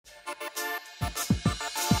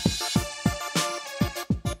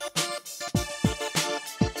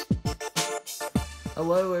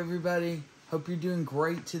Hello everybody, hope you're doing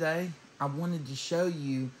great today. I wanted to show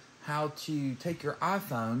you how to take your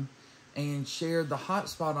iPhone and share the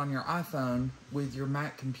hotspot on your iPhone with your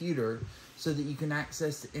Mac computer so that you can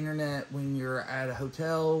access the internet when you're at a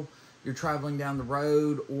hotel, you're traveling down the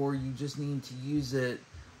road, or you just need to use it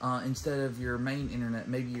instead of your main internet.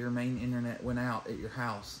 Maybe your main internet went out at your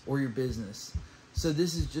house or your business. So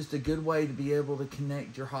this is just a good way to be able to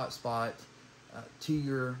connect your hotspot to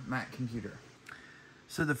your Mac computer.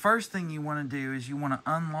 So the first thing you want to do is you want to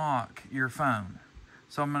unlock your phone.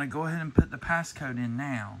 So I'm going to go ahead and put the passcode in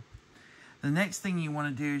now. The next thing you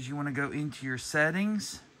want to do is you want to go into your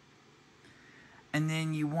settings, and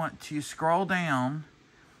then you want to scroll down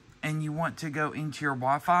and you want to go into your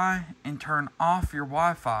Wi-Fi and turn off your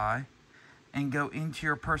Wi-Fi, and go into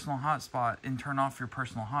your personal hotspot and turn off your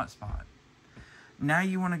personal hotspot. Now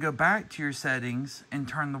you want to go back to your settings and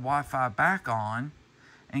turn the Wi-Fi back on,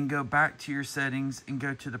 and go back to your settings and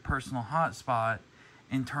go to the personal hotspot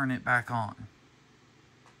and turn it back on.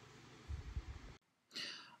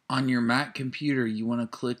 On your Mac computer, you want to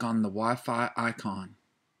click on the Wi-Fi icon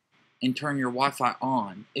and turn your Wi-Fi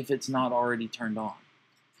on if it's not already turned on.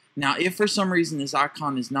 Now, if for some reason this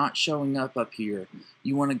icon is not showing up here,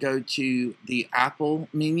 you want to go to the Apple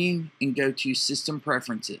menu and go to System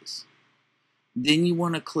Preferences. Then you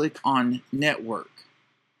want to click on Network.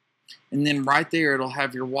 And then right there, it'll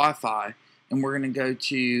have your Wi-Fi. And we're going to go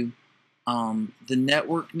to the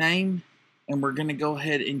network name. And we're going to go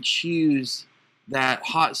ahead and choose that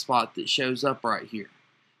hotspot that shows up right here.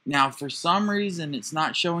 Now, if for some reason it's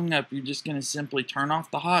not showing up, you're just going to simply turn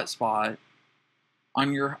off the hotspot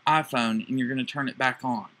on your iPhone, and you're going to turn it back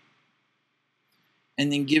on.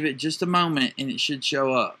 And then give it just a moment, and it should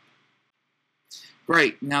show up.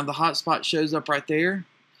 Great. Now the hotspot shows up right there.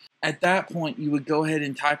 At that point, you would go ahead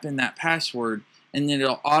and type in that password, and then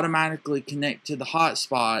it'll automatically connect to the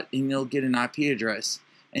hotspot, and you'll get an IP address.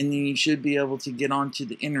 And then you should be able to get onto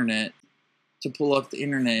the internet to pull up the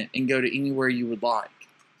internet and go to anywhere you would like.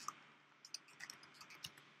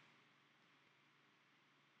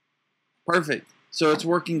 Perfect. So it's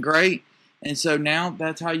working great. And so now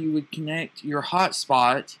that's how you would connect your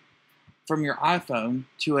hotspot from your iPhone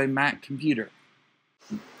to a Mac computer.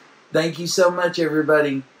 Thank you so much,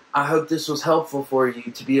 everybody. I hope this was helpful for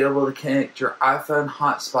you to be able to connect your iPhone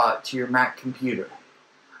hotspot to your Mac computer.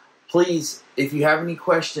 Please, if you have any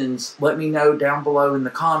questions, let me know down below in the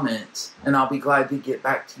comments, and I'll be glad to get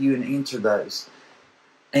back to you and answer those.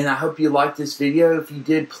 And I hope you liked this video. If you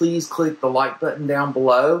did, please click the like button down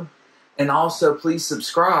below. And also, please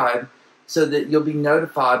subscribe so that you'll be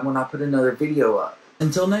notified when I put another video up.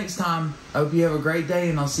 Until next time, I hope you have a great day,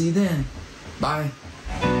 and I'll see you then. Bye.